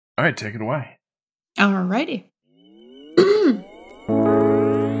All right, take it away. Alrighty.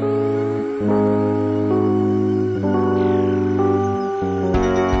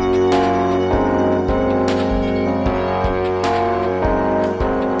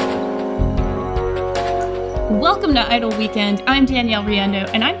 Welcome to Idle Weekend. I'm Danielle Riendo,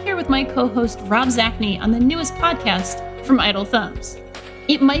 and I'm here with my co-host Rob Zacny on the newest podcast from Idle Thumbs.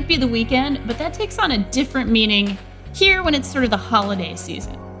 It might be the weekend, but that takes on a different meaning here when it's sort of the holiday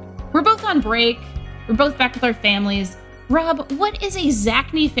season. We're both on break. We're both back with our families. Rob, what does a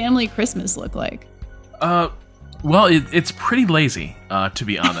Zacny family Christmas look like? Well, it's pretty lazy, to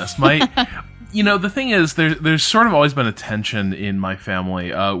be honest. The thing is, there's sort of always been a tension in my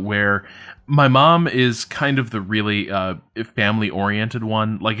family where my mom is kind of the really family-oriented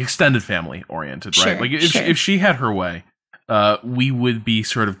one, like extended family-oriented, right? Sure, if she had her way, we would be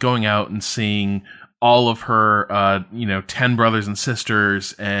sort of going out and seeing all of her, 10 brothers and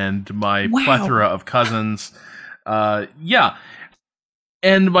sisters and my plethora of cousins. Yeah.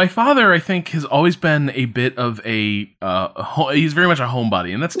 And my father, I think, has always been a bit of he's very much a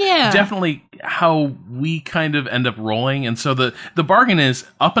homebody. And that's definitely how we kind of end up rolling. And so the bargain is,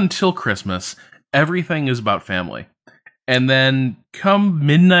 up until Christmas, everything is about family. And then come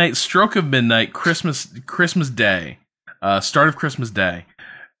midnight, stroke of midnight, Christmas Day, start of Christmas Day,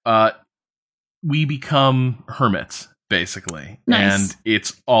 we become hermits, basically. Nice. And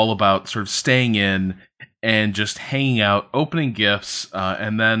it's all about sort of staying in and just hanging out, opening gifts,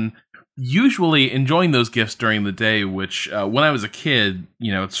 and then usually enjoying those gifts during the day, which when I was a kid,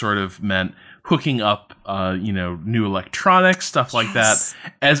 it sort of meant hooking up, new electronics, stuff like that.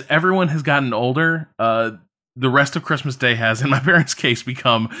 As everyone has gotten older, the rest of Christmas Day has, in my parents' case,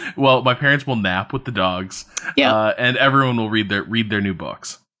 become, well, my parents will nap with the dogs, and everyone will read their new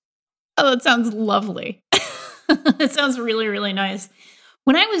books. Oh, that sounds lovely. That sounds really, really nice.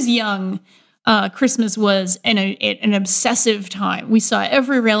 When I was young, Christmas was an obsessive time. We saw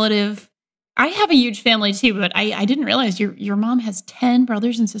every relative. I have a huge family too, but I didn't realize your mom has 10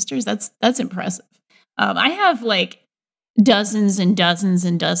 brothers and sisters. That's impressive. I have like dozens and dozens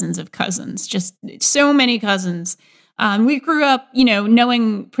and dozens of cousins, just so many cousins. We grew up,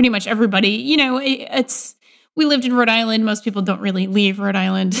 knowing pretty much everybody. We lived in Rhode Island. Most people don't really leave Rhode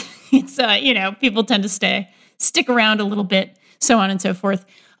Island. It's, people tend to stick around a little bit, so on and so forth.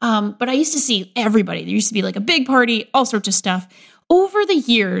 But I used to see everybody. There used to be like a big party, all sorts of stuff. Over the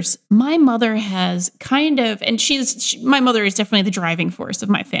years, my mother has kind of, and my mother is definitely the driving force of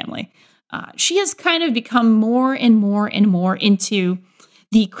my family. She has kind of become more and more and more into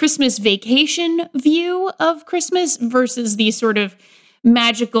the Christmas vacation view of Christmas versus the sort of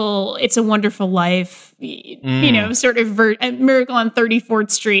magical, It's a Wonderful Life, sort of Miracle on 34th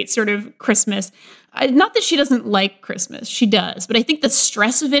Street sort of Christmas. Not that she doesn't like Christmas. She does. But I think the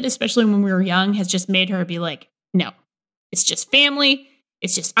stress of it, especially when we were young, has just made her be like, no, it's just family.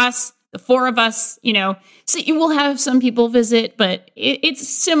 It's just us, the four of us, So you will have some people visit, but it's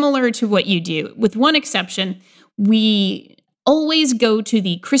similar to what you do. With one exception, we always go to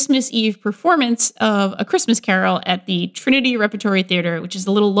the Christmas Eve performance of A Christmas Carol at the Trinity Repertory Theater, which is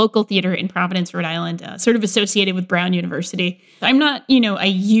a little local theater in Providence, Rhode Island, sort of associated with Brown University. I'm not, a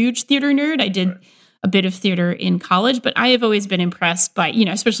huge theater nerd. I did a bit of theater in college, but I have always been impressed by,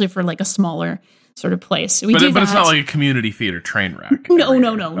 especially for like a smaller sort of place. So but it's not like a community theater train wreck. No,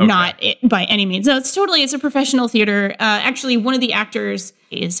 okay. Not by any means. No, it's a professional theater. Actually, one of the actors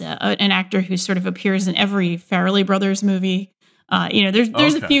is an actor who sort of appears in every Farrelly Brothers movie.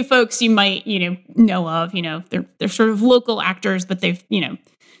 There's a few folks you might, know of, they're sort of local actors, but they've,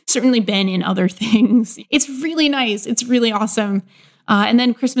 certainly been in other things. It's really nice. It's really awesome. And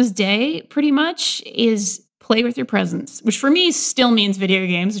then Christmas Day pretty much is play with your presents, which for me still means video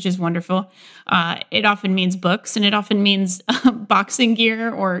games, which is wonderful. It often means books, and it often means boxing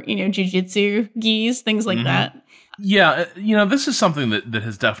gear or, jiu-jitsu gis, things like that. Yeah, this is something that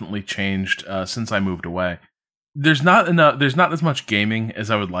has definitely changed since I moved away. There's not as much gaming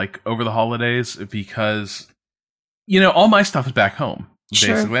as I would like over the holidays because, all my stuff is back home,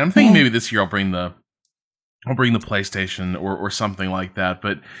 basically. Sure. I'm thinking maybe this year I'll bring the PlayStation or something like that.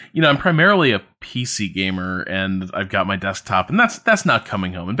 But, I'm primarily a PC gamer, and I've got my desktop, and that's not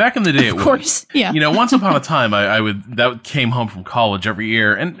coming home. And back in the day, of course, yeah. Once upon a time, that came home from college every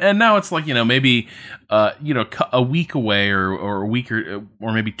year, and now it's like, maybe a week away or a week or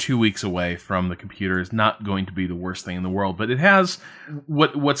maybe 2 weeks away from the computer is not going to be the worst thing in the world. But it has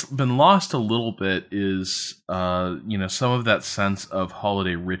what's been lost a little bit is some of that sense of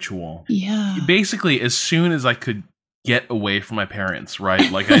holiday ritual. Yeah. Basically, as soon as I could get away from my parents,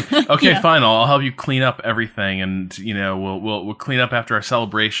 right? Like, okay, fine, I'll help you clean up everything, and we'll clean up after our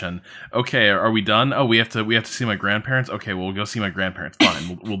celebration. Okay, are we done? Oh, we have to see my grandparents. Okay, we'll go see my grandparents.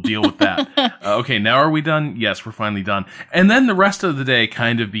 Fine, we'll deal with that. Okay, now are we done? Yes, we're finally done. And then the rest of the day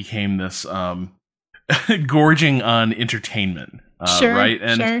kind of became this gorging on entertainment, right?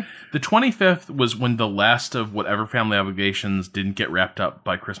 And the 25th was when the last of whatever family obligations didn't get wrapped up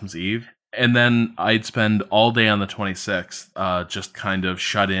by Christmas Eve. And then I'd spend all day on the 26th, just kind of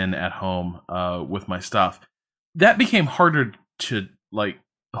shut in at home with my stuff. That became harder to like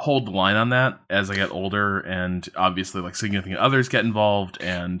hold the line on that as I got older, and obviously like significant others get involved,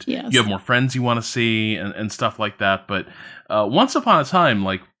 and you have more friends you want to see and stuff like that. But once upon a time,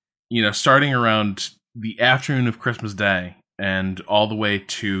 like, starting around the afternoon of Christmas Day and all the way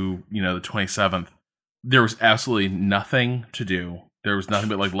to, the 27th, there was absolutely nothing to do. There was nothing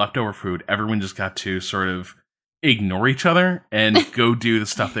but like leftover food. Everyone just got to sort of ignore each other and go do the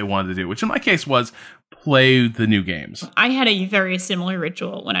stuff they wanted to do, which in my case was play the new games. I had a very similar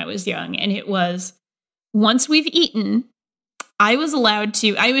ritual when I was young, and it was once we've eaten, I was allowed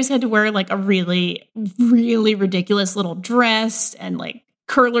to, I always had to wear like a really, really ridiculous little dress and like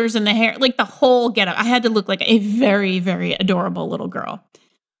curlers in the hair, like the whole getup. I had to look like a very, very adorable little girl.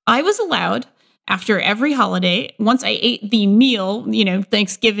 I was allowed, after every holiday, once I ate the meal,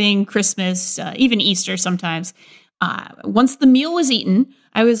 Thanksgiving, Christmas, even Easter sometimes, once the meal was eaten,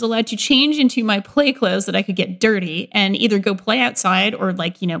 I was allowed to change into my play clothes that I could get dirty and either go play outside or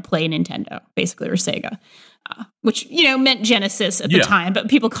play Nintendo, basically, or Sega, which, meant Genesis at the time, but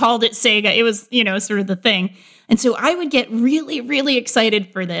people called it Sega. It was, sort of the thing. And so I would get really, really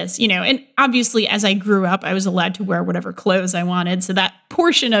excited for this, and obviously as I grew up, I was allowed to wear whatever clothes I wanted. So that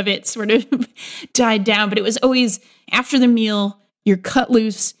portion of it sort of died down, but it was always after the meal, you're cut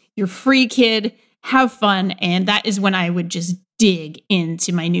loose, you're free kid, have fun. And that is when I would just dig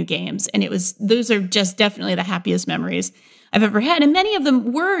into my new games. And those are just definitely the happiest memories I've ever had. And many of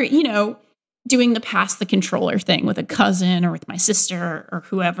them were, doing the pass the controller thing with a cousin or with my sister or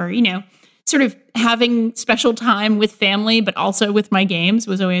whoever, sort of having special time with family, but also with my games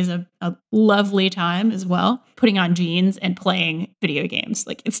was always a lovely time as well. Putting on jeans and playing video games.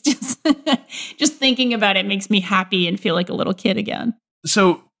 Like, it's just, just thinking about it makes me happy and feel like a little kid again.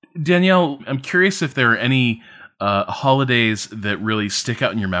 So, Danielle, I'm curious if there are any holidays that really stick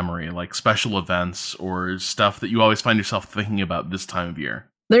out in your memory, like special events or stuff that you always find yourself thinking about this time of year.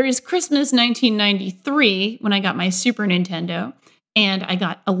 There is Christmas 1993 when I got my Super Nintendo and I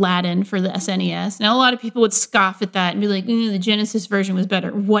got Aladdin for the SNES. Now, a lot of people would scoff at that and be like, the Genesis version was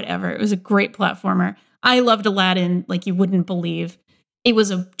better. Whatever. It was a great platformer. I loved Aladdin like you wouldn't believe. It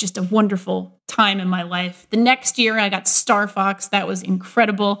was just a wonderful time in my life. The next year, I got Star Fox. That was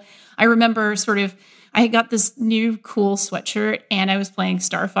incredible. I remember I got this new cool sweatshirt and I was playing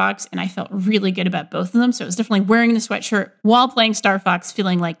Star Fox and I felt really good about both of them. So I was definitely wearing the sweatshirt while playing Star Fox,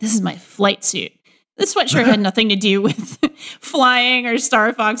 feeling like this is my flight suit. The sweatshirt had nothing to do with flying or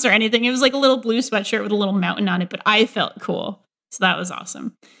Star Fox or anything. It was like a little blue sweatshirt with a little mountain on it, but I felt cool. So that was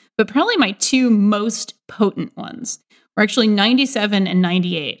awesome. But probably my two most potent ones were actually 97 and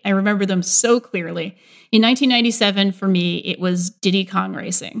 98. I remember them so clearly. In 1997, for me, it was Diddy Kong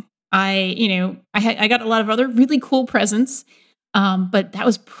Racing. I got a lot of other really cool presents, but that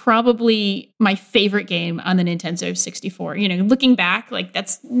was probably my favorite game on the Nintendo 64. Looking back, like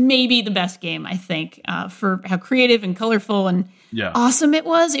that's maybe the best game, I think, for how creative and colorful and awesome it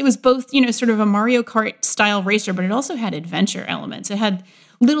was. It was both, sort of a Mario Kart style racer, but it also had adventure elements. It had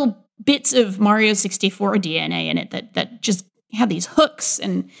little bits of Mario 64 DNA in it that just had these hooks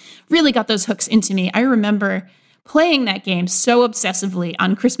and really got those hooks into me. I remember playing that game so obsessively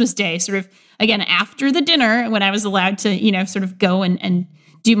on Christmas Day, sort of, again, after the dinner when I was allowed to, sort of go and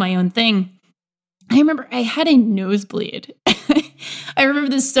do my own thing. I remember I had a nosebleed. I remember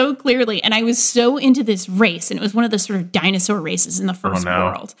this so clearly. And I was so into this race. And it was one of the sort of dinosaur races in the first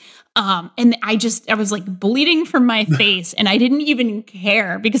world. And I was like bleeding from my face and I didn't even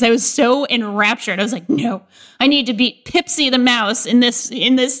care because I was so enraptured. I was like, no, I need to beat Pipsy the mouse in this,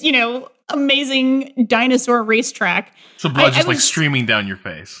 amazing dinosaur racetrack. So blood just streaming down your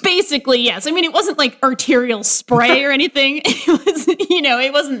face. Basically, yes. I mean, it wasn't like arterial spray or anything. It was,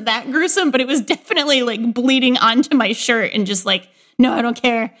 it wasn't that gruesome, but it was definitely like bleeding onto my shirt and just like, no, I don't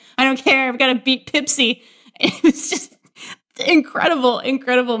care. I've got to beat Pipsy. It was just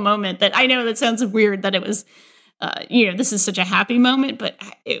incredible moment that I know that sounds weird that it was, this is such a happy moment, but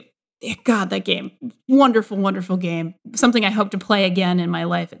God, that game, wonderful game. Something I hope to play again in my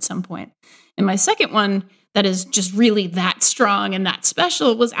life at some point. And my second one that is just really that strong and that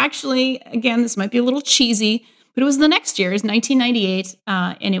special was actually, again, this might be a little cheesy, But it was the next year, it was 1998,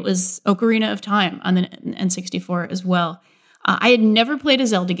 and it was Ocarina of Time on the N64 as well. I had never played a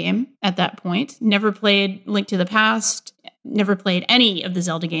Zelda game at that point, never played Link to the Past, never played any of the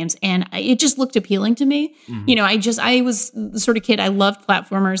Zelda games, and it just looked appealing to me. Mm-hmm. I was the sort of kid, I loved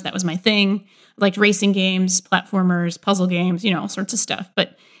platformers. That was my thing. I liked racing games, platformers, puzzle games, all sorts of stuff,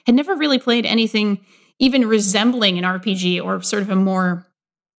 but had never really played anything even resembling an RPG or sort of a more,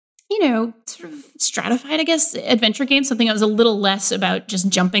 sort of stratified, I guess, adventure game, something that was a little less about just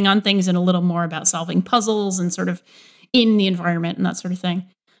jumping on things and a little more about solving puzzles and sort of in the environment and that sort of thing.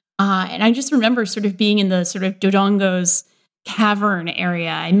 And I just remember sort of being in the sort of Dodongo's cavern area.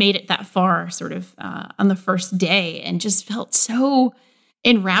 I made it that far sort of on the first day and just felt so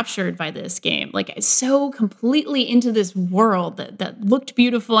enraptured by this game. Like so completely into this world that looked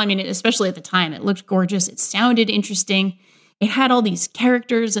beautiful. I mean, especially at the time, it looked gorgeous. It sounded interesting. It had all these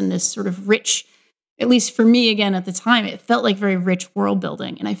characters and this sort of rich, at least for me again at the time, it felt like very rich world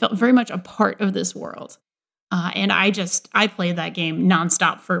building. And I felt very much a part of this world. And I played that game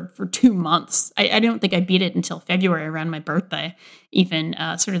nonstop for 2 months. I don't think I beat it until February around my birthday, even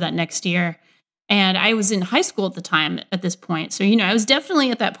sort of that next year. And I was in high school at the time at this point. So, I was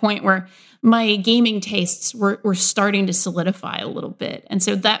definitely at that point where my gaming tastes were starting to solidify a little bit. And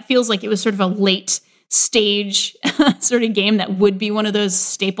so that feels like it was sort of a late stage sort of game that would be one of those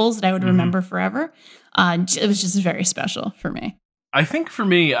staples that I would remember forever. It was just very special for me. I think for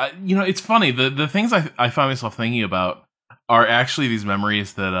me, it's funny. The things I find myself thinking about are actually these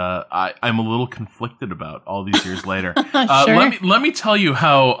memories that I'm a little conflicted about all these years later. Sure. Let me tell you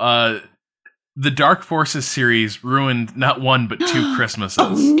how the Dark Forces series ruined not one but 2 Christmases.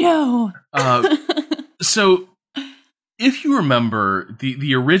 Oh no! So, if you remember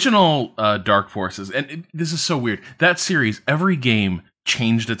the original Dark Forces, and this is so weird, that series, every game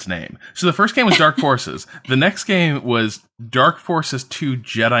changed its name. So the first game was Dark Forces. The next game was Dark Forces 2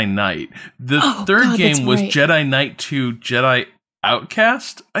 Jedi Knight. The third game was Jedi Knight 2 Jedi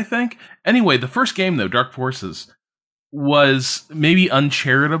Outcast, I think. Anyway, the first game, though, Dark Forces, was maybe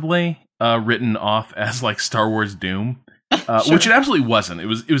uncharitably written off as like Star Wars Doom, Sure. which it absolutely wasn't. It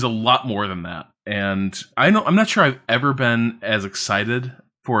was a lot more than that. And I'm not sure I've ever been as excited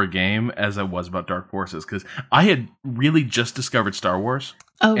for a game as I was about Dark Forces, because I had really just discovered Star Wars.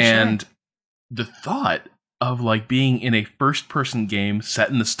 And the thought of like being in a first person game set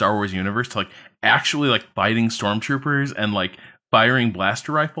in the Star Wars universe to like actually like fighting stormtroopers and like firing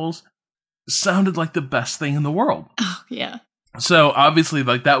blaster rifles sounded like the best thing in the world. Oh yeah. So obviously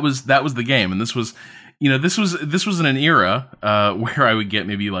like that was the game, and this was in an era where I would get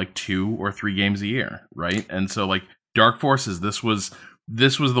maybe like 2 or 3 games a year, right? And so like Dark Forces, this was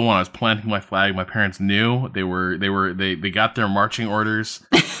the one I was planting my flag. My parents knew they got their marching orders.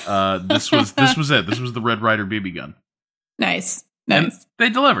 This was it. This was the Red Ryder BB gun. Nice. And they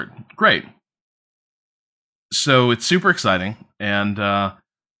delivered. Great. So it's super exciting. And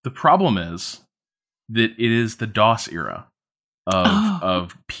the problem is that it is the DOS era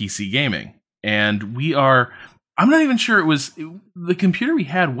of PC gaming. And I'm not even sure the computer we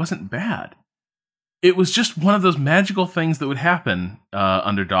had wasn't bad. It was just one of those magical things that would happen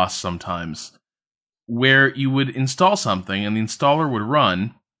under DOS sometimes, where you would install something and the installer would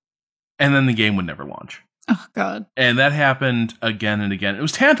run, and then the game would never launch. Oh, God. And that happened again and again. It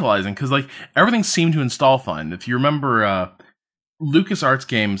was tantalizing because like everything seemed to install fine. If you remember, LucasArts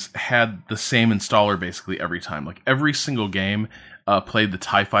games had the same installer basically every time. Like every single game played the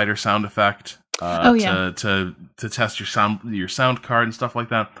TIE Fighter sound effect. To test your sound card and stuff like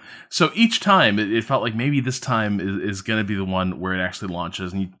that. So each time it felt like maybe this time is going to be the one where it actually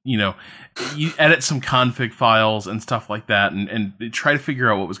launches, and you edit some config files and stuff like that, and try to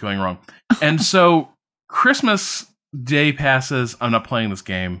figure out what was going wrong. And so Christmas Day passes. I'm not playing this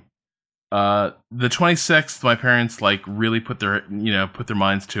game. The 26th, my parents like really put their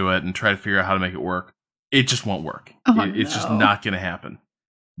minds to it and try to figure out how to make it work. It just won't work. It's just not going to happen.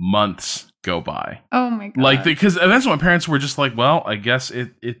 Months go by. Oh my God. Like, because eventually my parents were just like, well, I guess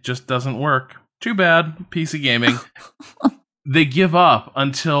it just doesn't work. Too bad, PC gaming. They give up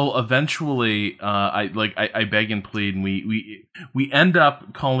until eventually I beg and plead, and we end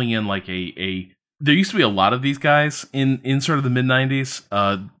up calling in like a there used to be a lot of these guys in sort of the mid 90s,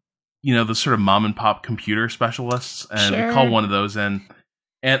 the sort of mom and pop computer specialists, and we call one of those in.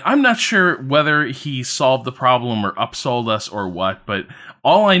 And I'm not sure whether he solved the problem or upsold us or what, but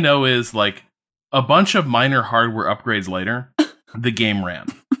all I know is, like, a bunch of minor hardware upgrades later, the game ran.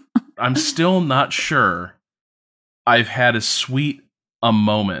 I'm still not sure I've had as sweet a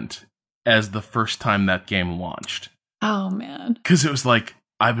moment as the first time that game launched. Oh, man. Because it was like,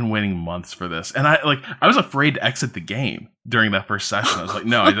 I've been waiting months for this, and I was afraid to exit the game during that first session. I was like,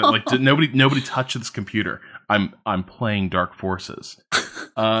 no, nobody touch this computer. I'm playing Dark Forces,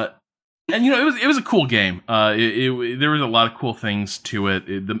 and it was a cool game. There was a lot of cool things to it.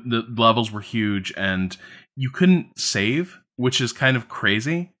 The levels were huge, and you couldn't save, which is kind of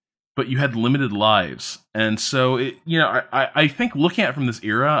crazy. But you had limited lives, and so I think looking at it from this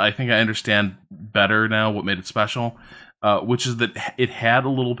era, I think I understand better now what made it special, which is that it had a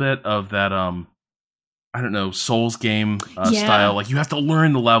little bit of that Souls game style. Like you have to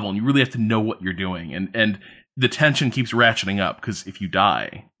learn the level, and you really have to know what you're doing, and the tension keeps ratcheting up because if you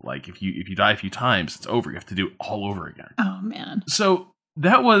die, like if you die a few times, it's over. You have to do it all over again. Oh man! So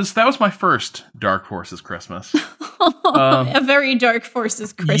that was my first Dark Forces Christmas. A very Dark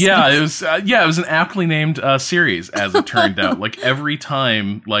Forces Christmas. Yeah, it was an aptly named series, as it turned out. Like every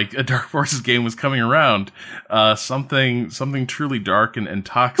time, like a Dark Forces game was coming around, something truly dark and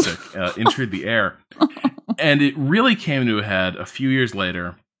toxic entered the air, and it really came to a head a few years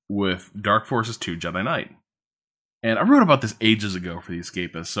later with Dark Forces 2: Jedi Knight. And I wrote about this ages ago for The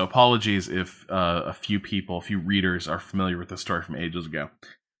Escapist, so apologies if a few readers are familiar with this story from ages ago.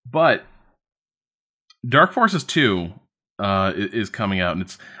 But Dark Forces 2 is coming out,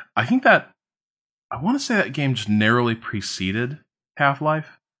 and I want to say that game just narrowly preceded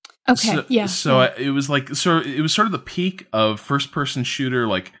Half-Life. Okay, So it was sort of the peak of first-person shooter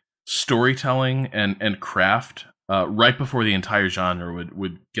like storytelling and craft right before the entire genre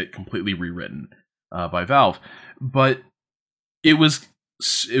would get completely rewritten by Valve. But it was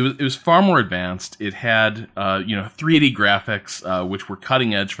far more advanced. It had 3D graphics, which were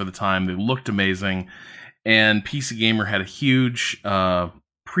cutting edge for the time. They looked amazing, and PC Gamer had a huge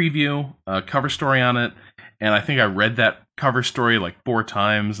preview cover story on it. And I think I read that cover story like 4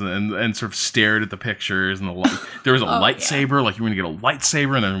 times, and sort of stared at the pictures. And there was a lightsaber, like you were going to get a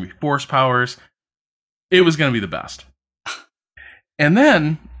lightsaber, and there were going to be force powers. It was going to be the best. And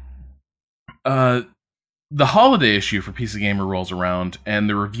then the holiday issue for PC Gamer rolls around, and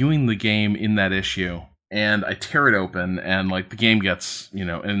they're reviewing the game in that issue, and I tear it open, and like the game gets, an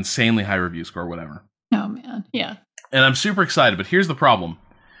insanely high review score, whatever. Oh man, yeah. And I'm super excited, but here's the problem.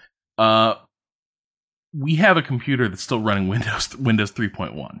 We have a computer that's still running Windows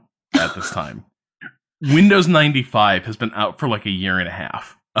 3.1 at this time. Windows 95 has been out for like a year and a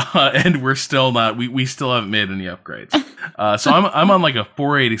half. And we're still not. We still haven't made any upgrades. So I'm on like a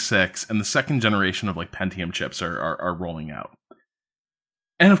 486, and the second generation of like Pentium chips are rolling out.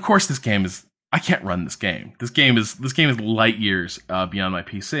 And of course, I can't run this game. This game is light years beyond my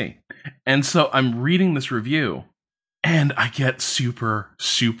PC. And so I'm reading this review, and I get super,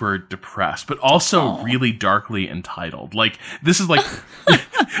 super depressed, but also really darkly entitled. Like this is like.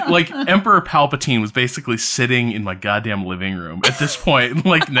 Like Emperor Palpatine was basically sitting in my goddamn living room at this point,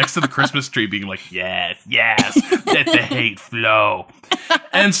 like next to the Christmas tree, being like, yes, let the hate flow.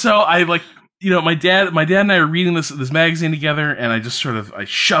 And so I my dad and I are reading this magazine together, and I just I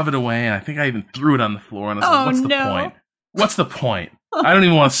shove it away, and I think I even threw it on the floor, and I was like, what's the point? What's the point? I don't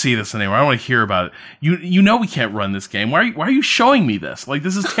even want to see this anymore. I don't want to hear about it. We can't run this game. Why are you showing me this? Like,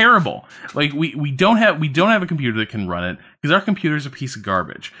 this is terrible. Like, we don't have a computer that can run it because our computer is a piece of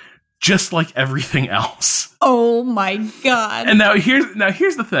garbage, just like everything else. Oh my god! And now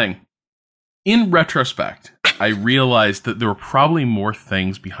here's the thing. In retrospect, I realized that there were probably more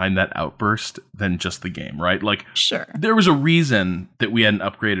things behind that outburst than just the game, right? Like, sure, there was a reason that we hadn't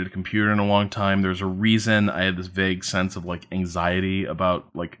upgraded a computer in a long time. There's a reason I had this vague sense of like anxiety about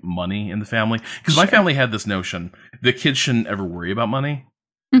like money in the family, because my family had this notion that kids shouldn't ever worry about money.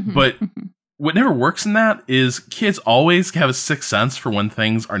 Mm-hmm. But what never works in that is kids always have a sixth sense for when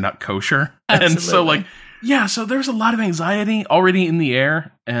things are not kosher. Absolutely. And so so there's a lot of anxiety already in the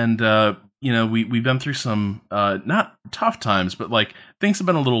air, and we've been through some not tough times, but like things have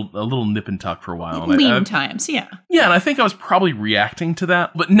been a little nip and tuck for a while. Lean times, yeah. Yeah, and I think I was probably reacting to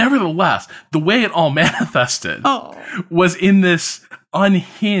that. But nevertheless, the way it all manifested was in this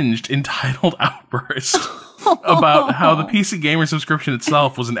unhinged, entitled outburst about how the PC Gamer subscription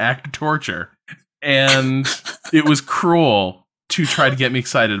itself was an act of torture. And it was cruel to try to get me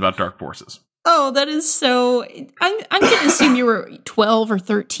excited about Dark Forces. Oh, that is so. I'm going to assume you were 12 or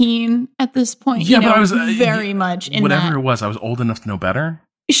 13 at this point. Yeah, but I was very much in whatever it was. I was old enough to know better.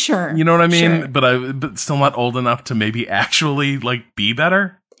 Sure, you know what I mean. Sure. But still not old enough to maybe actually like be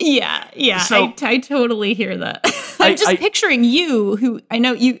better. Yeah. So, I totally hear that. I'm just picturing you, who I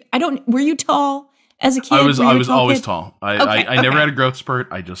know you. Were you tall as a kid? I was always kid? tall. I never had a growth spurt.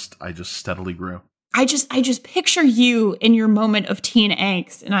 I just steadily grew. I just picture you in your moment of teen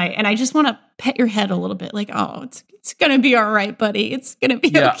angst, and I just want to pet your head a little bit, like, oh, it's gonna be all right, buddy. It's gonna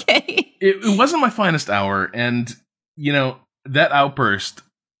be okay. It wasn't my finest hour, and that outburst,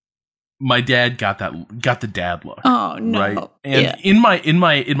 my dad got the dad look. Oh no! Right, and in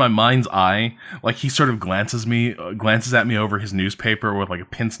my mind's eye, like he sort of glances at me over his newspaper with like a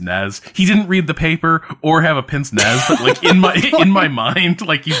pince nez. He didn't read the paper or have a pince nez, but like in my mind,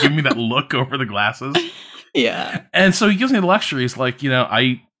 like he's giving me that look over the glasses. Yeah, and so he gives me the lecture. He's like,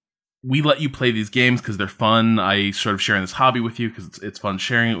 we let you play these games because they're fun. I sort of sharing this hobby with you because it's fun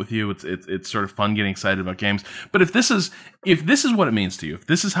sharing it with you. It's sort of fun getting excited about games. But if this is what it means to you, if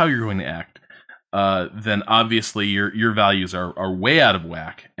this is how you're going to act, then obviously your values are way out of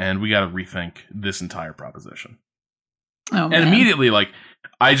whack, and we got to rethink this entire proposition. Oh, man. And immediately, like,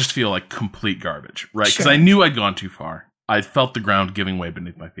 I just feel like complete garbage, right? Because I knew I'd gone too far. I felt the ground giving way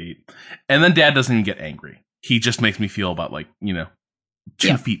beneath my feet. And then Dad doesn't even get angry. He just makes me feel about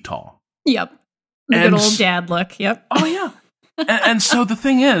 2 feet tall. Yep. The good old dad look. Yep. Oh yeah. and so the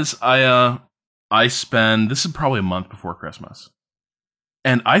thing is, I spend, this is probably a month before Christmas,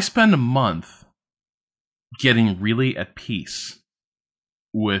 and I spend a month getting really at peace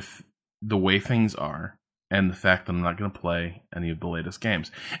with the way things are and the fact that I'm not going to play any of the latest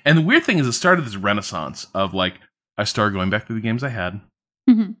games. And the weird thing is, it started this renaissance of like, I started going back through the games I had,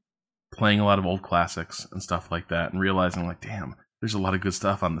 playing a lot of old classics and stuff like that, and realizing like, damn, there's a lot of good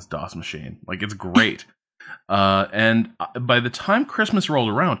stuff on this DOS machine. Like, it's great. And by the time Christmas rolled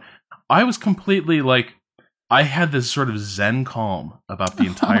around, I was completely like, I had this sort of zen calm about the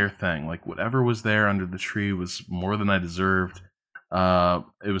entire thing. Like, whatever was there under the tree was more than I deserved.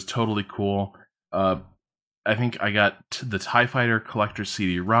 It was totally cool. I think I got the TIE Fighter Collector's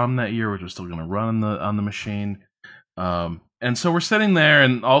CD-ROM that year, which was still going to run on the machine. And so we're sitting there,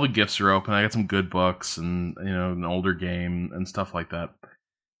 and all the gifts are open. I got some good books and, an older game and stuff like that.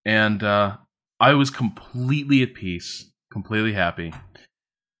 And I was completely at peace, completely happy.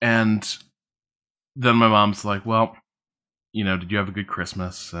 And then my mom's like, well, did you have a good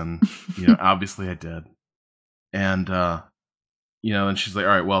Christmas? And, obviously I did. And, and she's like,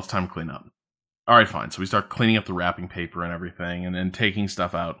 all right, well, it's time to clean up. All right, fine. So we start cleaning up the wrapping paper and everything and taking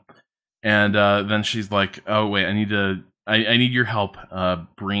stuff out. And then she's like, oh, wait, I need your help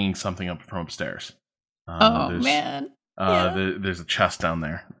bringing something up from upstairs. Man. There's a chest down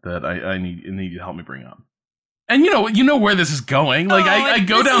there that I need you to help me bring up. And you know where this is going. Like, I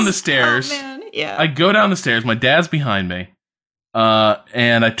go down the stairs. Oh, man. Yeah. I go down the stairs. My dad's behind me.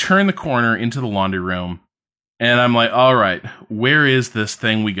 And I turn the corner into the laundry room. And I'm like, all right, where is this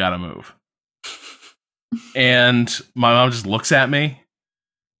thing we gotta move? And my mom just looks at me.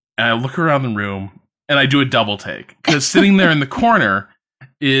 And I look around the room. And I do a double take, because sitting there in the corner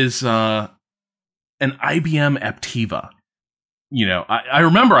is an IBM Aptiva. I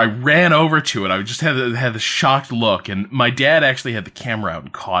remember I ran over to it. I just had the shocked look, and my dad actually had the camera out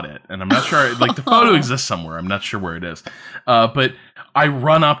and caught it. And I'm not sure, like, the photo exists somewhere. I'm not sure where it is. But I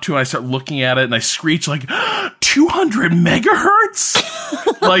run up to it, and I start looking at it, and I screech like, 200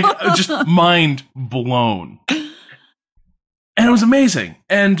 megahertz? Like, just mind blown. And it was amazing.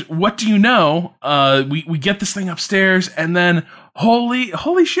 And what do you know? We get this thing upstairs, and then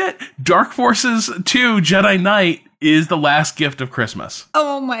holy shit, Dark Forces 2 Jedi Knight is the last gift of Christmas.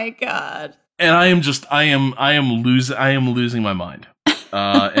 Oh my god! And I am losing my mind.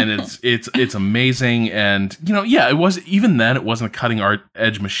 And it's amazing. And it was, even then, it wasn't a cutting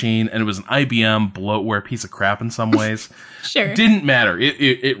edge machine, and it was an IBM bloatware piece of crap in some ways. Sure, didn't matter.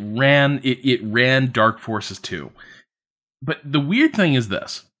 It ran Dark Forces 2. But the weird thing is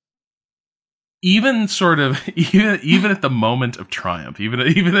this: even at the moment of triumph, even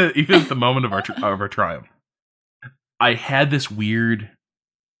at the moment of our triumph, I had this weird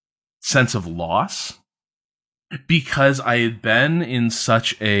sense of loss, because I had been in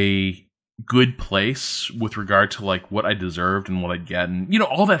such a good place with regard to like what I deserved and what I'd get, and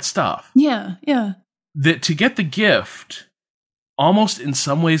all that stuff. Yeah. That to get the gift almost in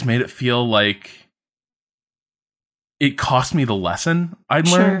some ways made it feel like it cost me the lesson I'd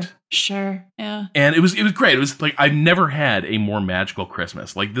learned. Sure, yeah. And it was great. It was like, I've never had a more magical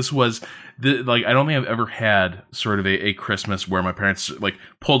Christmas. Like, this was I don't think I've ever had sort of a Christmas where my parents like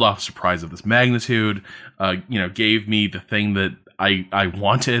pulled off a surprise of this magnitude, gave me the thing that I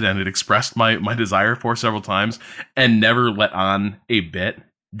wanted and had expressed my desire for several times, and never let on a bit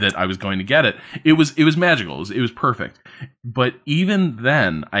that I was going to get it. It was magical. It was perfect. But even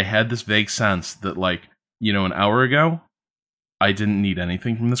then, I had this vague sense that, like, an hour ago, I didn't need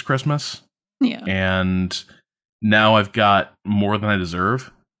anything from this Christmas. Yeah. And now I've got more than I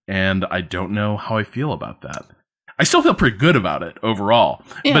deserve. and I don't know how I feel about that. I still feel pretty good about it overall,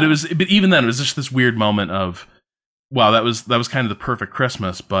 but even then, it was just this weird moment of, wow, that was kind of the perfect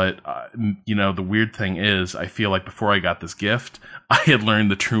Christmas. But the weird thing is, I feel like before I got this gift, I had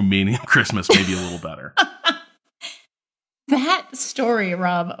learned the true meaning of Christmas maybe a little better. That story,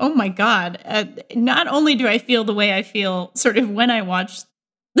 Rob. Oh my God! Not only do I feel the way I feel, sort of when I watch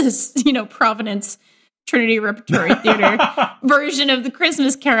this, Providence Trinity Repertory Theater version of the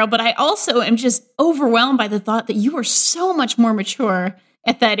Christmas Carol, but I also am just overwhelmed by the thought that you were so much more mature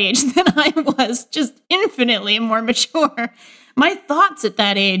at that age than I was, just infinitely more mature. My thoughts at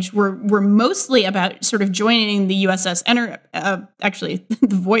that age were mostly about sort of joining the USS actually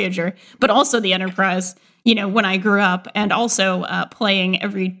the Voyager, but also the Enterprise, when I grew up, and also playing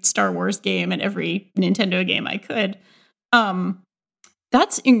every Star Wars game and every Nintendo game I could.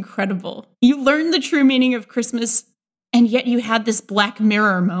 That's incredible. You learned the true meaning of Christmas, and yet you had this Black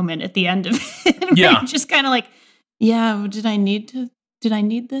Mirror moment at the end of it. Yeah. Just kind of like, yeah, did I need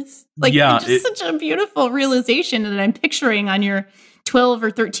this? Like, it's such a beautiful realization that I'm picturing on your 12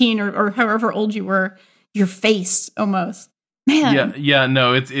 or 13 or however old you were, your face almost. Man. Yeah,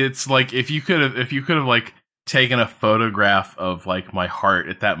 no, it's like if you could have like taken a photograph of like my heart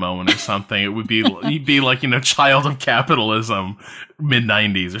at that moment or something, it would be you'd be like, child of capitalism,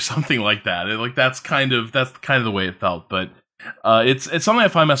 mid-90s or something like that. That's kind of the way it felt. But it's something I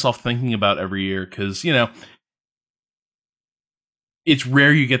find myself thinking about every year because it's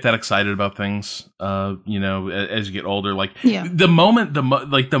rare you get that excited about things, as you get older. Like the moment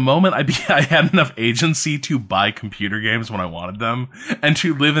I had enough agency to buy computer games when I wanted them and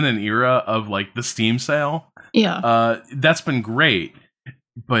to live in an era of like the Steam sale. Yeah. That's been great.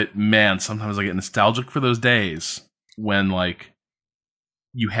 But man, sometimes I get nostalgic for those days when like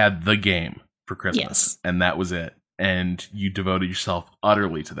you had the game for Christmas and that was it. And you devoted yourself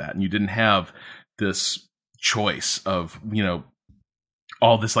utterly to that. And you didn't have this choice of,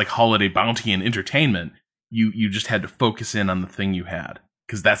 all this like holiday bounty and entertainment. You just had to focus in on the thing you had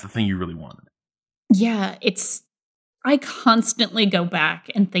because that's the thing you really wanted. Yeah, I constantly go back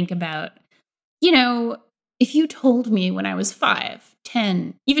and think about, if you told me when I was 5,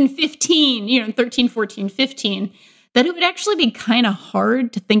 10, even 15, 13, 14, 15, that it would actually be kind of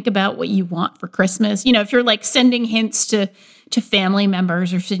hard to think about what you want for Christmas. If you're like sending hints to family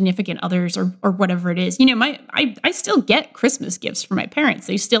members or significant others or whatever it is. I still get Christmas gifts from my parents.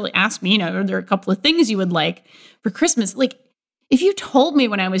 They still ask me, are there a couple of things you would like for Christmas? Like, if you told me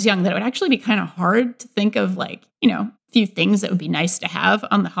when I was young that it would actually be kind of hard to think of like, a few things that would be nice to have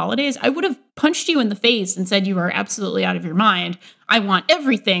on the holidays, I would have punched you in the face and said you are absolutely out of your mind. I want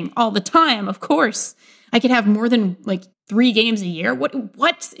everything all the time, of course. I could have more than like 3 games a year.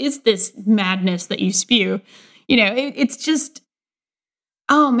 What is this madness that you spew? It's just,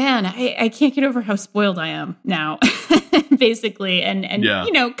 oh man, I can't get over how spoiled I am now, basically. And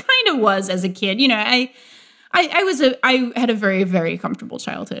kind of was as a kid. I had a very, very comfortable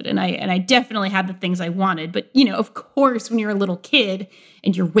childhood, and I definitely had the things I wanted. But, of course, when you're a little kid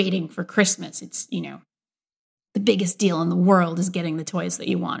and you're waiting for Christmas, it's, the biggest deal in the world is getting the toys that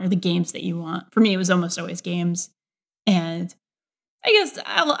you want or the games that you want. For me, it was almost always games. And I guess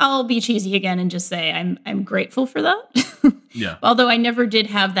I'll be cheesy again and just say I'm grateful for that. Yeah. Although I never did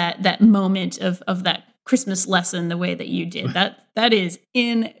have that moment of that Christmas lesson the way that you did. That is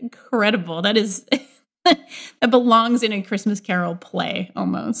incredible. That is that belongs in a Christmas Carol play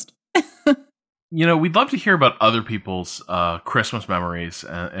almost. We'd love to hear about other people's Christmas memories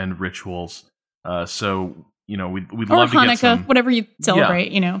and rituals. So we'd or love Hanukkah, to get some, whatever you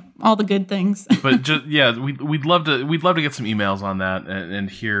celebrate, all the good things. But just we'd love to get some emails on that and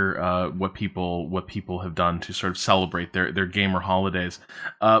hear what people have done to sort of celebrate their gamer holidays.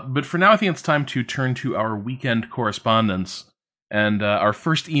 But for now, I think it's time to turn to our weekend correspondence. And our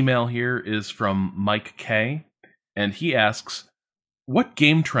first email here is from Mike K, and he asks, "What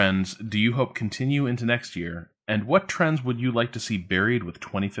game trends do you hope continue into next year, and what trends would you like to see buried with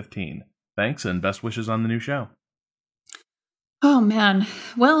 2015? Thanks, and best wishes on the new show." Oh, man.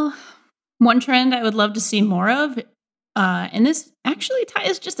 Well, one trend I would love to see more of, and this actually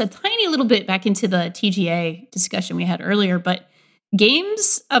ties just a tiny little bit back into the TGA discussion we had earlier, but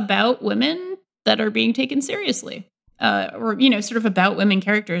games about women that are being taken seriously. Or, sort of about women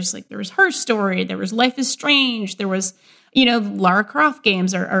characters. Like there was Her Story, there was Life is Strange, there was, Lara Croft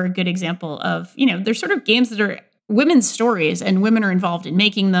games are a good example of, they're sort of games that are women's stories and women are involved in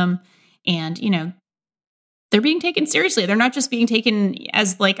making them. And, they're being taken seriously. They're not just being taken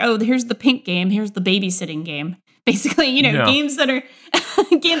as like, oh, here's the pink game, here's the babysitting game. Basically, games that are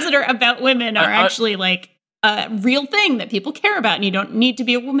games that are about women are actually like a real thing that people care about, and you don't need to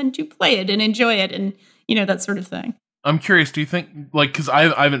be a woman to play it and enjoy it, and that sort of thing. I'm curious. Do you think, like, because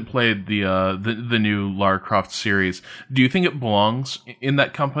I haven't played the new Lara Croft series, do you think it belongs in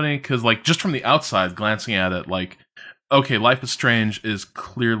that company? Because, like, just from the outside, glancing at it, like, okay, Life is Strange is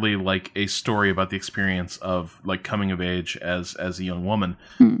clearly like a story about the experience of like coming of age as a young woman,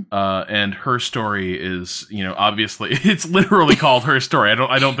 and her story is, obviously it's literally called Her Story. I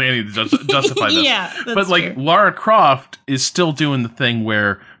don't think I need to justify this. Yeah, that's but like true. Lara Croft is still doing the thing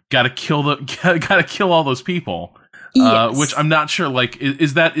where gotta kill all those people. Yes. Which I'm not sure. Like,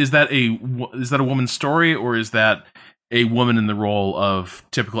 is that a woman's story, or is that a woman in the role of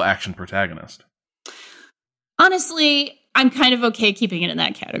typical action protagonist? Honestly, I'm kind of okay keeping it in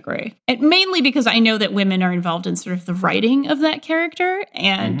that category. Mainly because I know that women are involved in sort of the writing of that character,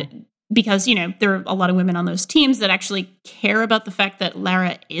 and because there are a lot of women on those teams that actually care about the fact that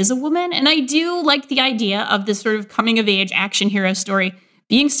Lara is a woman, and I do like the idea of this sort of coming of age action hero story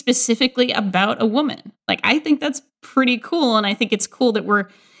being specifically about a woman. Like, I think that's pretty cool, and I think it's cool that we're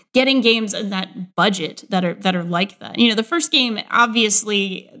getting games in that budget that are like that. The first game,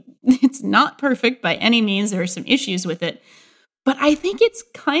 obviously, it's not perfect by any means. There are some issues with it, but I think it's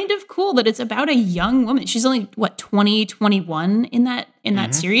kind of cool that it's about a young woman. She's only 20, 21 in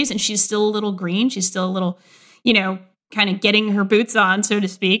that series, and she's still a little green. She's still a little, kind of getting her boots on, so to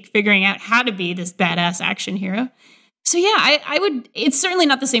speak, figuring out how to be this badass action hero. So yeah, I would. It's certainly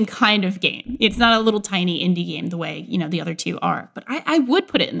not the same kind of game. It's not a little tiny indie game the way the other two are. But I would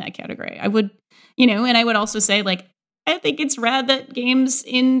put it in that category. I would, and I would also say, like, I think it's rad that games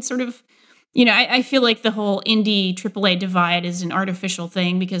in sort of, I feel like the whole indie AAA divide is an artificial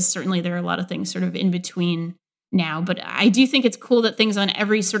thing, because certainly there are a lot of things sort of in between now. But I do think it's cool that things on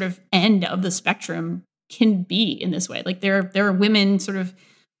every sort of end of the spectrum can be in this way. Like, there are women sort of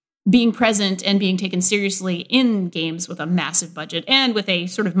being present and being taken seriously in games with a massive budget, and with a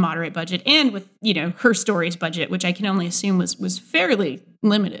sort of moderate budget, and with, Her Story's budget, which I can only assume was fairly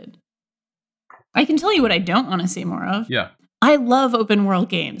limited. I can tell you what I don't want to see more of. Yeah. I love open world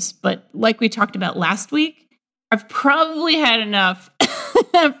games, but like we talked about last week, I've probably had enough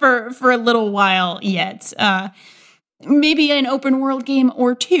for a little while yet. Maybe an open world game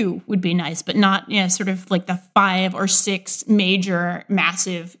or two would be nice, but not sort of like the 5 or 6 major,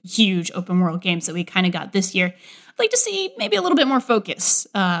 massive, huge open world games that we kind of got this year. I'd like to see maybe a little bit more focus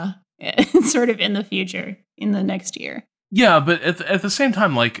sort of in the future, in the next year. Yeah, but at the same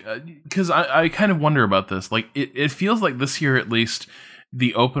time, like, because I kind of wonder about this. Like, it feels like this year, at least,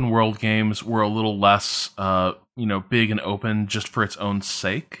 the open world games were a little less, big and open just for its own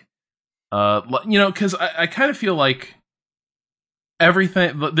sake. Because I kind of feel like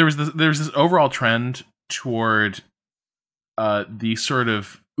everything, there's this overall trend toward the sort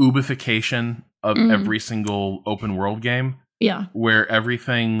of ubification of every single open world game. Yeah. Where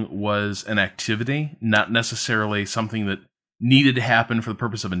everything was an activity, not necessarily something that needed to happen for the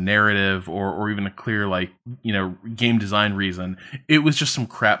purpose of a narrative or even a clear, like, game design reason. It was just some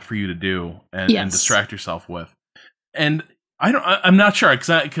crap for you to do and distract yourself with. And I'm not sure, because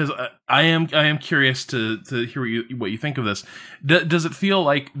I am curious to hear what you think of this. Does it feel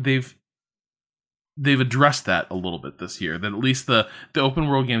like they've addressed that a little bit this year? That at least the open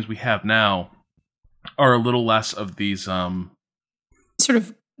world games we have now are a little less of these sort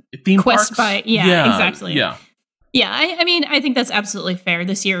of theme quest parks? yeah, exactly. Yeah. I mean, I think that's absolutely fair.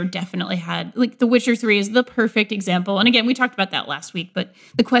 This year definitely had, like, The Witcher 3 is the perfect example. And again, we talked about that last week, but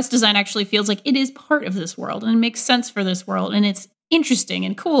the quest design actually feels like it is part of this world, and it makes sense for this world, and it's interesting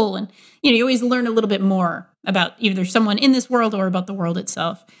and cool. And, you always learn a little bit more about either someone in this world or about the world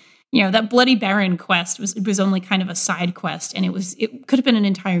itself. That Bloody Baron quest was only kind of a side quest, and it could have been an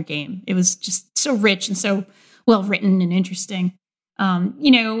entire game. It was just so rich and so well written and interesting.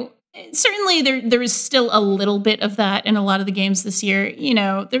 Certainly there is still a little bit of that in a lot of the games this year.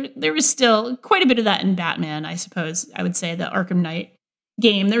 There was still quite a bit of that in Batman, I suppose. I would say the Arkham Knight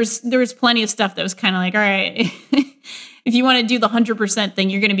game. There was plenty of stuff that was kind of like, all right, if you want to do the 100%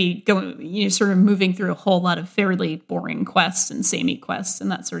 thing, you're going to be going, sort of moving through a whole lot of fairly boring quests and samey quests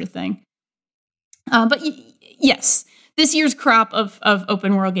and that sort of thing. But yes, this year's crop of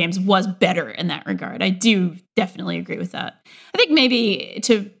open world games was better in that regard. I do definitely agree with that. I think maybe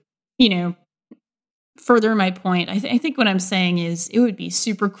to, further my point, I think what I'm saying is it would be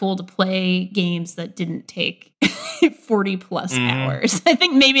super cool to play games that didn't take 40 plus hours. I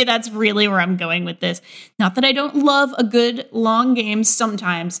think maybe that's really where I'm going with this. Not that I don't love a good long game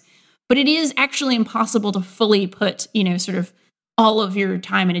sometimes, but it is actually impossible to fully put, sort of all of your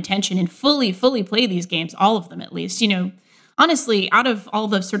time and attention and fully play these games, all of them at least. Honestly, out of all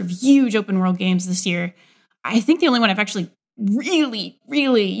the sort of huge open world games this year, I think the only one I've actually really,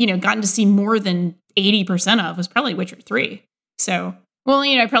 really, gotten to see more than 80% of was probably Witcher 3. So, well,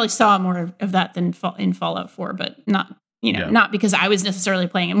 I probably saw more of that than in Fallout 4, but not, not because I was necessarily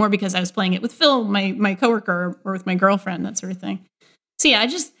playing it, more because I was playing it with Phil, my coworker, or with my girlfriend, that sort of thing. So yeah,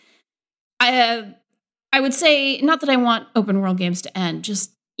 I would say, not that I want open world games to end,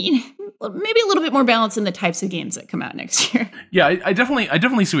 just maybe a little bit more balance in the types of games that come out next year. Yeah, I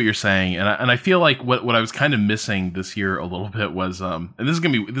definitely see what you're saying, and I feel like what I was kind of missing this year a little bit was and this is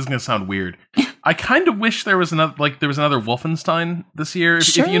gonna sound weird. I kind of wish there was another Wolfenstein this year,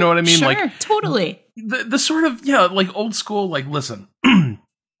 if you know what I mean. Sure, like totally. The sort of like old school, like, listen,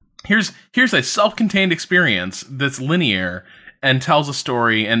 here's a self-contained experience that's linear and tells a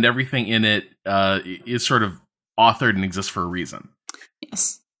story, and everything in it is sort of authored and exists for a reason.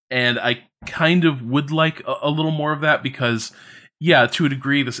 Yes. And I kind of would like a little more of that, because, yeah, to a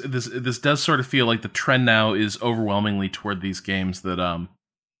degree, this does sort of feel like the trend now is overwhelmingly toward these games that,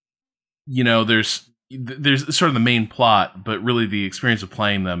 there's sort of the main plot, but really the experience of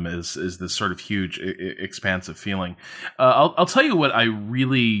playing them is this sort of huge, expansive feeling. I'll tell you what I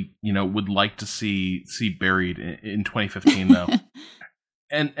really, would like to see buried in 2015, though,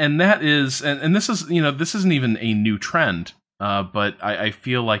 and that is, and this is, this isn't even a new trend. But I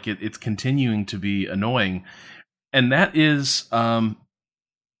feel like it's continuing to be annoying, and that is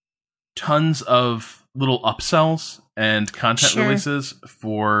tons of little upsells and content releases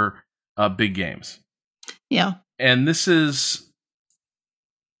for big games. Yeah. And this is,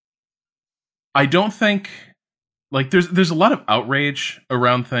 I don't think, like, there's a lot of outrage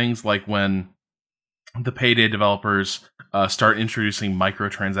around things like when the Payday developers start introducing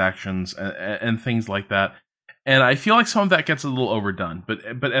microtransactions and things like that. And I feel like some of that gets a little overdone.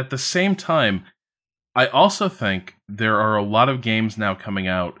 But at the same time, I also think there are a lot of games now coming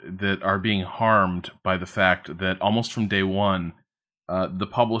out that are being harmed by the fact that almost from day one, the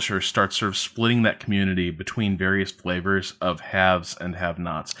publisher starts sort of splitting that community between various flavors of haves and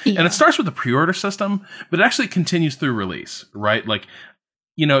have-nots. Yeah. And it starts with the pre-order system, but it actually continues through release, right? Like,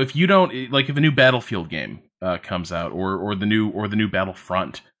 if you don't, like, if a new Battlefield game comes out, or the new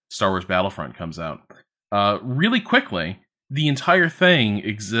Battlefront, Star Wars Battlefront comes out, really quickly, the entire thing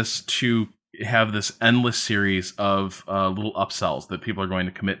exists to have this endless series of little upsells that people are going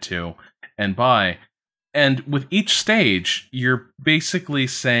to commit to and buy. And with each stage, you're basically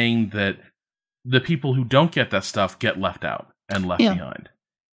saying that the people who don't get that stuff get left out and left behind.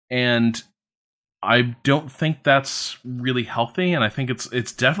 And I don't think that's really healthy, and I think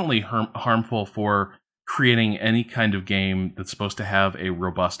it's definitely harmful for creating any kind of game that's supposed to have a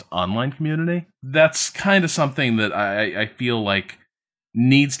robust online community. That's kind of something that I feel like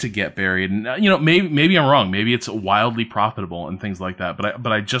needs to get buried. And maybe I'm wrong. Maybe it's wildly profitable and things like that.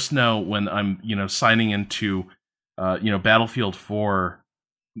 But I just know when I'm signing into Battlefield 4,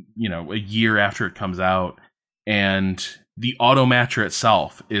 a year after it comes out, and the auto matcher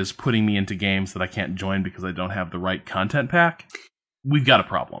itself is putting me into games that I can't join because I don't have the right content pack, we've got a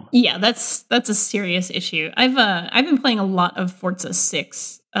problem. Yeah, that's a serious issue. I've been playing a lot of Forza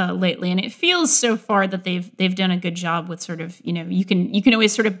 6 lately, and it feels so far that they've done a good job with sort of, you can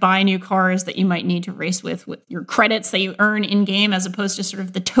always sort of buy new cars that you might need to race with your credits that you earn in game, as opposed to sort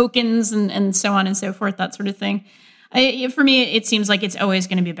of the tokens and so on and so forth, that sort of thing. For me, it seems like it's always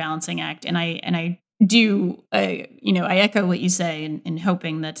going to be a balancing act, and I do, I echo what you say, in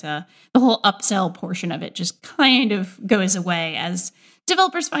hoping that the whole upsell portion of it just kind of goes away as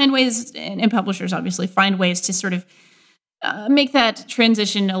developers find ways, and publishers obviously find ways to sort of make that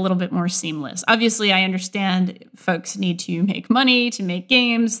transition a little bit more seamless. Obviously, I understand folks need to make money to make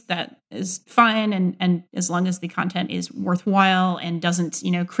games. That is fine, and as long as the content is worthwhile and doesn't,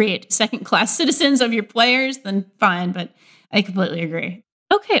 create second-class citizens of your players, then fine, but I completely agree.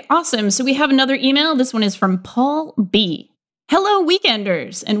 Okay, awesome. So we have another email. This one is from Paul B. Hello,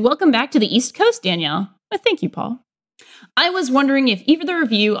 Weekenders, and welcome back to the East Coast, Danielle. Well, thank you, Paul. I was wondering if either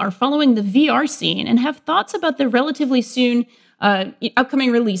of you are following the VR scene and have thoughts about the relatively soon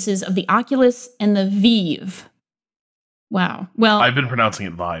upcoming releases of the Oculus and the Vive. Wow. Well, I've been pronouncing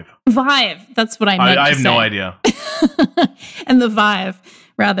it Vive. Vive. That's what I meant to I have say. no idea. And the Vive,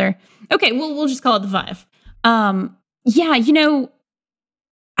 rather. Okay, we'll just call it the Vive. Yeah,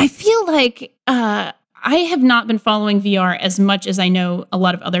 I feel like I have not been following VR as much as I know a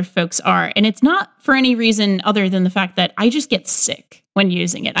lot of other folks are. And it's not for any reason other than the fact that I just get sick when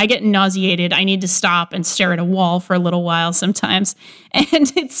using it. I get nauseated. I need to stop and stare at a wall for a little while sometimes.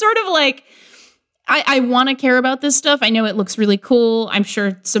 And it's sort of like, I want to care about this stuff. I know it looks really cool. I'm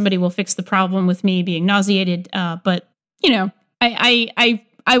sure somebody will fix the problem with me being nauseated. But, I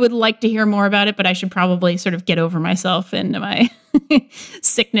I would like to hear more about it, but I should probably sort of get over myself and my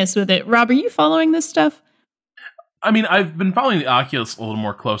sickness with it. Rob, are you following this stuff? I mean, I've been following the Oculus a little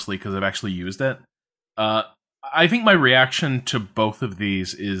more closely because I've actually used it. I think my reaction to both of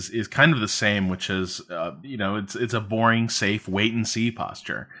these is kind of the same, which is, it's a boring, safe, wait and see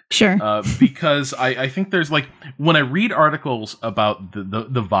posture. Sure. Because I think there's like, when I read articles about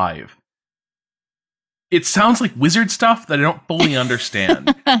the Vive, it sounds like wizard stuff that I don't fully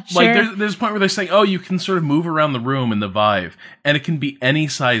understand. Sure. Like there's a point where they're saying, oh, you can sort of move around the room in the Vive, and it can be any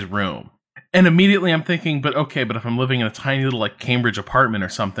size room. And immediately I'm thinking, but if I'm living in a tiny little like Cambridge apartment or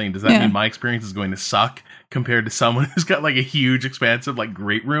something, does that mean my experience is going to suck compared to someone who's got like a huge, expansive, like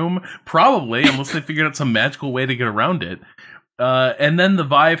great room? Probably, unless they figured out some magical way to get around it. And then the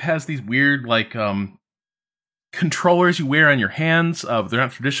Vive has these weird like controllers you wear on your hands. They're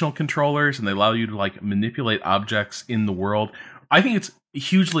not traditional controllers, and they allow you to like manipulate objects in the world. I think it's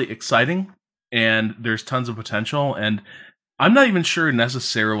hugely exciting, and there's tons of potential. And I'm not even sure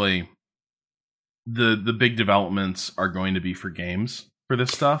necessarily the big developments are going to be for games for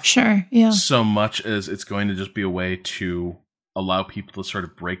this stuff. Sure, yeah. So much as it's going to just be a way to allow people to sort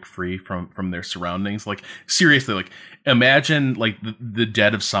of break free from their surroundings. Like, seriously, like, imagine, like, the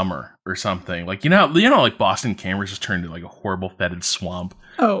dead of summer or something. Like, like, Boston, Cambridge just turned into, like, a horrible, fetid swamp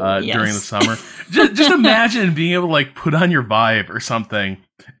during the summer. just imagine being able to, like, put on your Vive or something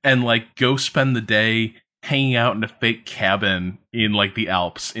and, like, go spend the day hanging out in a fake cabin in like the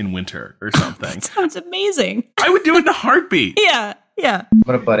Alps in winter or something. That sounds amazing. I would do it in a heartbeat. Yeah. I'm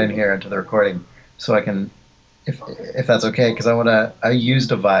gonna butt in here into the recording so I can, if that's okay, because I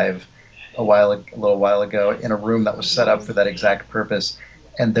used a Vive a little while ago in a room that was set up for that exact purpose,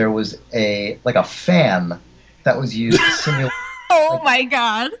 and there was a fan that was used to simulate. Oh my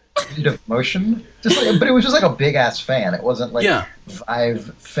god! Speed of motion, but it was just like a big ass fan. It wasn't like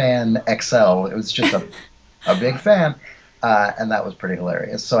Vive Fan XL. It was just a big fan, and that was pretty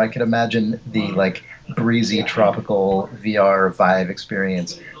hilarious. So I could imagine the like breezy tropical VR Vive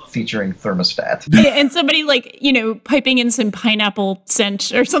experience featuring thermostat and somebody like piping in some pineapple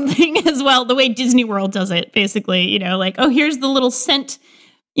scent or something as well. The way Disney World does it, basically, like, oh, here's the little scent,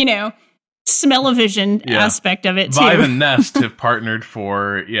 smell-o-vision aspect of it too. Vive and Nest have partnered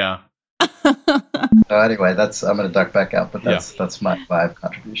for Anyway, I'm going to duck back out, but that's my Vive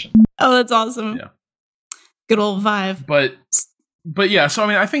contribution. Oh, that's awesome. Yeah, good old Vive. But yeah. So I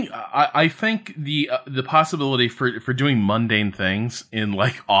mean, I think the possibility for doing mundane things in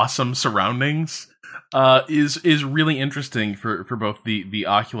like awesome surroundings is really interesting for both the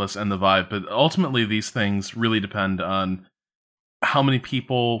Oculus and the Vive. But ultimately, these things really depend on how many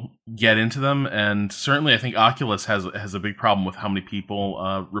people get into them, and certainly I think Oculus has a big problem with how many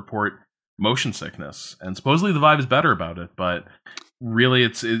people report motion sickness, and supposedly the Vive is better about it, but really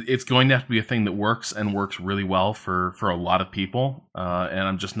it's going to have to be a thing that works and works really well for a lot of people, and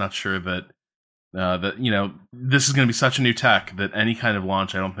I'm just not sure that this is going to be such a new tech that any kind of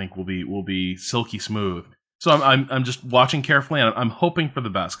launch I don't think will be silky smooth. So I'm just watching carefully, and I'm hoping for the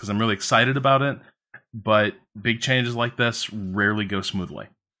best because I'm really excited about it. But big changes like this rarely go smoothly.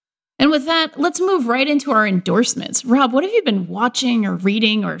 And with that, let's move right into our endorsements. Rob, what have you been watching or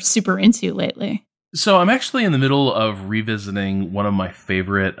reading or super into lately? So I'm actually in the middle of revisiting one of my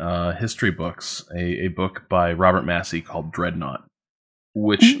favorite history books, a book by Robert Massey called Dreadnought,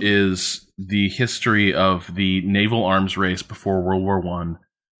 which is the history of the naval arms race before World War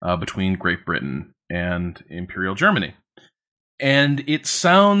I between Great Britain and Imperial Germany. And it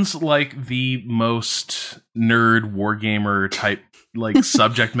sounds like the most nerd wargamer type like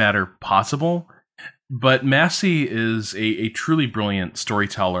subject matter possible, but Massey is a truly brilliant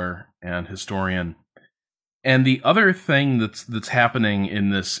storyteller and historian. And the other thing that's happening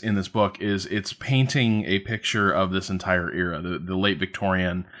in this book is it's painting a picture of this entire era, the late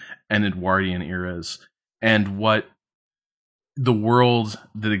Victorian and Edwardian eras, and what the world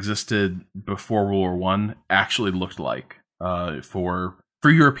that existed before World War I actually looked like. For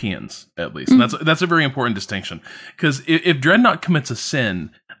Europeans, at least. And that's a very important distinction. Because if Dreadnought commits a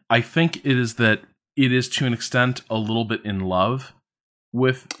sin, I think it is that it is to an extent a little bit in love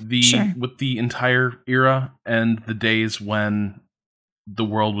with the entire era and the days when the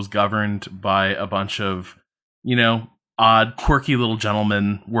world was governed by a bunch of, odd, quirky little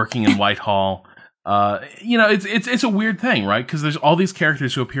gentlemen working in Whitehall. It's a weird thing, right? Because there's all these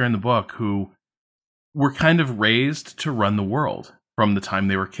characters who appear in the book who were kind of raised to run the world from the time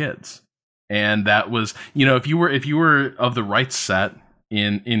they were kids. And that was, if you were of the right set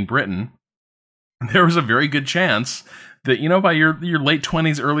in Britain, there was a very good chance that, by your late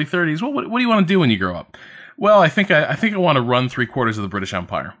 20s, early 30s, well, what do you want to do when you grow up? Well, I think I want to run 3/4 of the British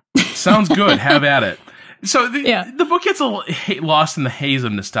Empire. Sounds good. Have at it. So the book gets a little lost in the haze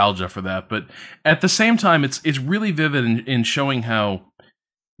of nostalgia for that, but at the same time, it's really vivid in showing how,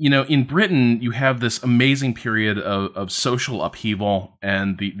 in Britain, you have this amazing period of social upheaval,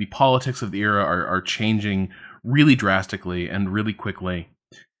 and the politics of the era are changing really drastically and really quickly.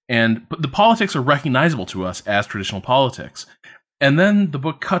 But the politics are recognizable to us as traditional politics. And then the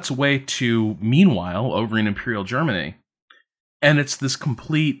book cuts away to, meanwhile, over in Imperial Germany, and it's this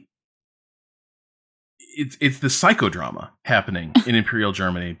complete... It's the psychodrama happening in Imperial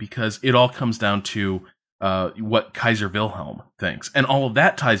Germany, because it all comes down to what Kaiser Wilhelm thinks. And all of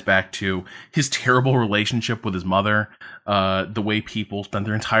that ties back to his terrible relationship with his mother, the way people spend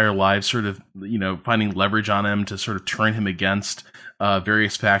their entire lives sort of, finding leverage on him to sort of turn him against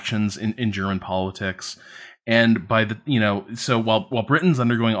various factions in German politics. And by so while Britain's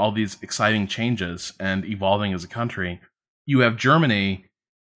undergoing all these exciting changes and evolving as a country, you have Germany,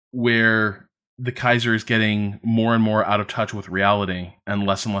 where the Kaiser is getting more and more out of touch with reality and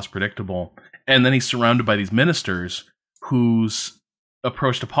less predictable. And then he's surrounded by these ministers whose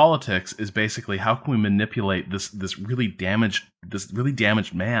approach to politics is basically, how can we manipulate this really damaged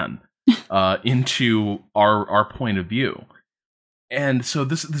man into our point of view. And so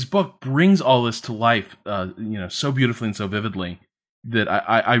this book brings all this to life, so beautifully and so vividly, that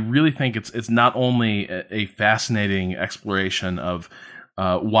I really think it's not only a fascinating exploration of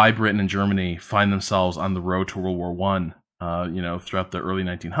why Britain and Germany find themselves on the road to World War I, throughout the early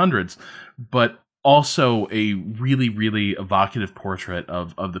 1900s, but also a really, really evocative portrait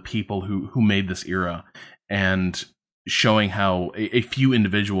of the people who made this era, and showing how a few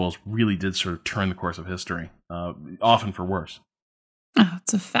individuals really did sort of turn the course of history, often for worse. Oh,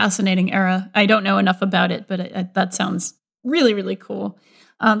 it's a fascinating era. I don't know enough about it, but that sounds really, really cool.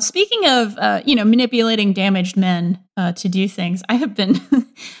 Speaking of, manipulating damaged men to do things, I have been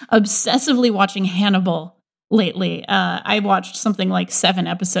obsessively watching Hannibal lately. I watched something like 7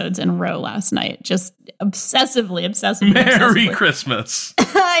 episodes in a row last night, just obsessively. Merry Christmas.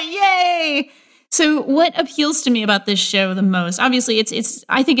 Yay! So what appeals to me about this show the most, obviously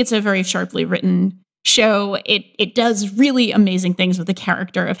I think it's a very sharply written show. It does really amazing things with the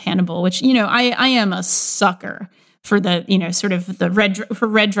character of Hannibal, which, I am a sucker for the, sort of for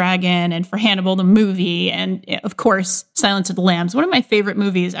Red Dragon and for Hannibal, the movie. And of course, Silence of the Lambs, one of my favorite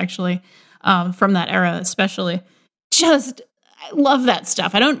movies, actually, from that era, especially. I love that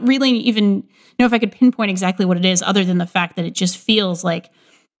stuff. I don't really even know if I could pinpoint exactly what it is, other than the fact that it just feels like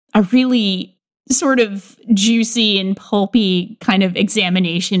a really sort of juicy and pulpy kind of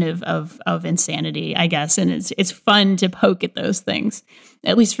examination of insanity, I guess. And it's fun to poke at those things,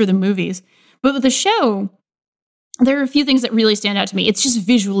 at least for the movies. But with the show, there are a few things that really stand out to me. It's just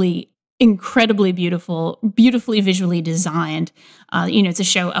visually incredibly beautiful, beautifully visually designed. It's a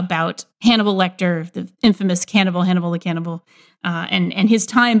show about Hannibal Lecter, the infamous Hannibal the Cannibal, and his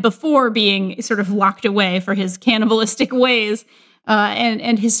time before being sort of locked away for his cannibalistic ways.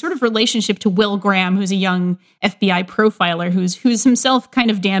 And his sort of relationship to Will Graham, who's a young FBI profiler who's himself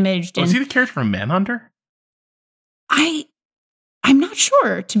kind of damaged. Was he the character from Manhunter? I'm not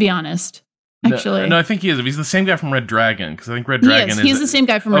sure, to be honest. Actually, no, I think he is. He's the same guy from Red Dragon, because I think Red Dragon He's the same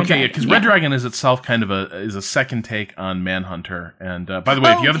guy from Red Dragon. Okay, because Red Dragon is itself kind of a second take on Manhunter. And by the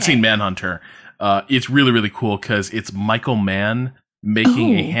way, if you haven't seen Manhunter, it's really, really cool, because it's Michael Mann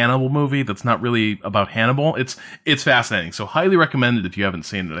making a Hannibal movie that's not really about Hannibal. It's fascinating. So highly recommended if you haven't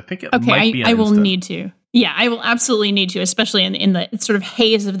seen it. I think it might be on I will need to. Yeah, I will absolutely need to, especially in the sort of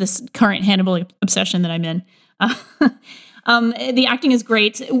haze of this current Hannibal obsession that I'm in. The acting is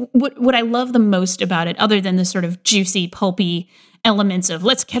great. What I love the most about it, other than the sort of juicy, pulpy elements of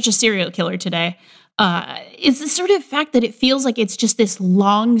let's catch a serial killer today, is the sort of fact that it feels like it's just this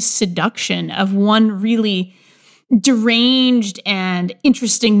long seduction of one really deranged and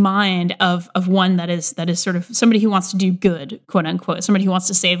interesting mind of one that is sort of somebody who wants to do good, quote unquote, somebody who wants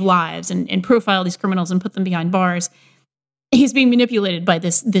to save lives and profile these criminals and put them behind bars. He's being manipulated by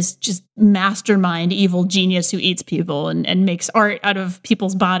this just mastermind evil genius who eats people and makes art out of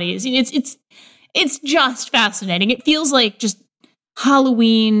people's bodies. It's just fascinating. It feels like just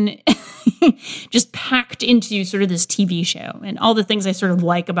Halloween just packed into sort of this TV show, and all the things I sort of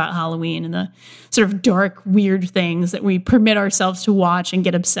like about Halloween and the sort of dark, weird things that we permit ourselves to watch and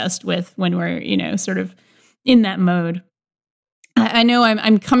get obsessed with when we're, sort of in that mode. I know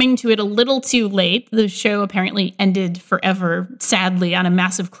I'm coming to it a little too late. The show apparently ended forever, sadly, on a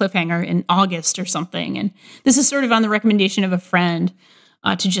massive cliffhanger in August or something. And this is sort of on the recommendation of a friend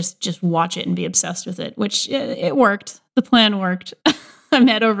to just watch it and be obsessed with it, which it worked. The plan worked. I'm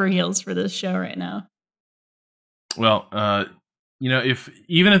head over heels for this show right now. Well,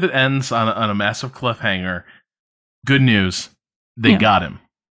 even if it ends on a massive cliffhanger, good news, they got him.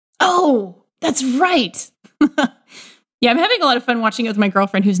 Oh, that's right. Yeah, I'm having a lot of fun watching it with my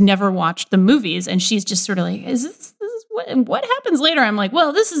girlfriend who's never watched the movies, and she's just sort of like, "Is this what happens later?" I'm like,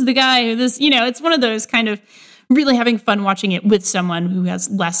 "Well, this is the guy who this." It's one of those kind of really having fun watching it with someone who has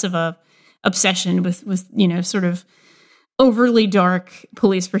less of a obsession with sort of overly dark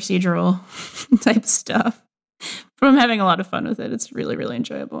police procedural type stuff. But I'm having a lot of fun with it. It's really, really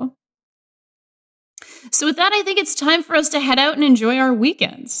enjoyable. So with that, I think it's time for us to head out and enjoy our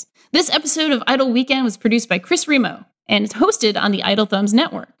weekends. This episode of Idle Weekend was produced by Chris Remo and it's hosted on the Idle Thumbs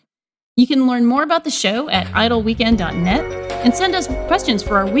Network. You can learn more about the show at idleweekend.net and send us questions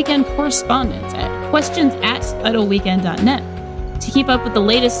for our weekend correspondence at questions@idleweekend.net. To keep up with the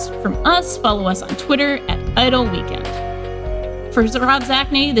latest from us, follow us on Twitter at Idle Weekend. For Rob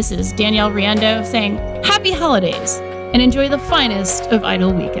Zachney, this is Danielle Riendo saying happy holidays and enjoy the finest of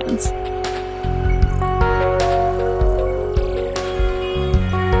Idle Weekends.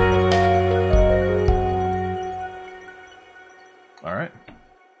 All right.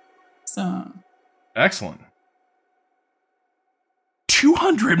 So. Excellent.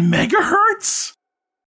 200 megahertz?